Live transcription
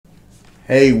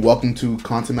Hey, welcome to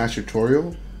ContentMatch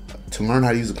tutorial. To learn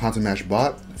how to use a ContentMatch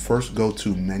bot, first go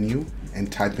to menu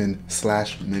and type in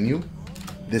 /menu.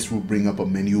 This will bring up a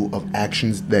menu of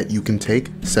actions that you can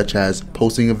take, such as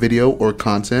posting a video or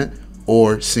content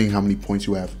or seeing how many points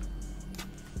you have.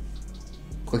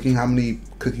 Clicking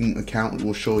account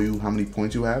will show you how many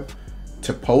points you have.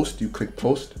 To post, you click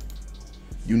post.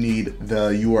 You need the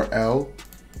URL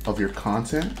of your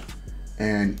content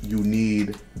and you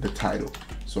need the title.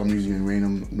 So I'm using a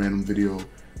random video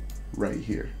right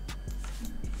here.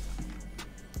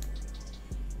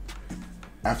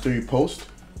 After you post,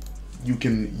 you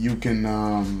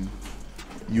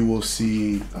will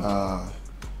see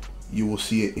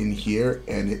it in here,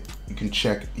 and you can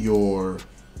check your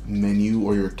menu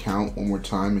or your account one more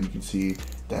time, and you can see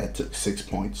that it took 6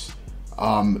 points.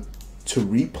 To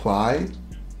reply,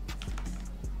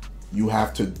 you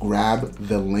have to grab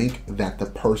the link that the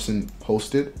person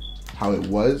posted, how it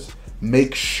was.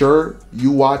 Make sure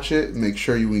you watch it, make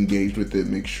sure you engage with it,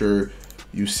 make sure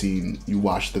you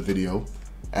watch the video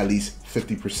at least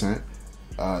 50%.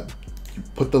 You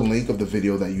put the link of the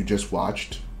video that you just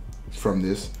watched from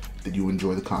this. Did you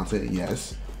enjoy the content?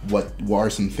 Yes. What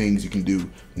are some things you can do?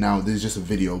 Now, this is just a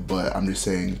video, but I'm just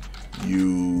saying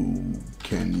you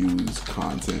can use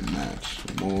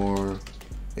ContentMatch more,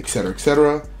 etc.,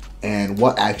 etc. And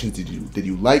what actions did you do? Did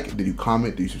you like? Did you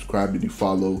comment? Did you subscribe? Did you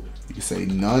follow? You can say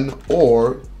none,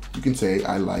 or you can say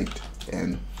I liked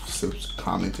and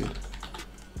commented.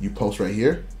 You post right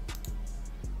here.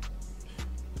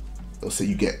 They'll say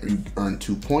you earn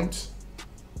 2 points.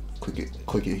 Click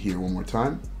it here one more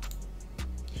time.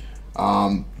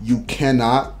 You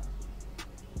cannot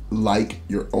like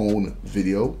your own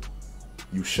video.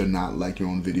 You should not like your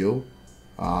own video.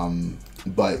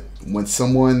 But when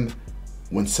someone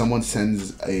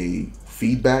sends a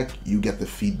feedback, you get the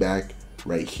feedback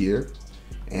right here.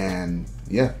 And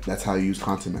yeah, that's how you use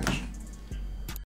ContentMatch.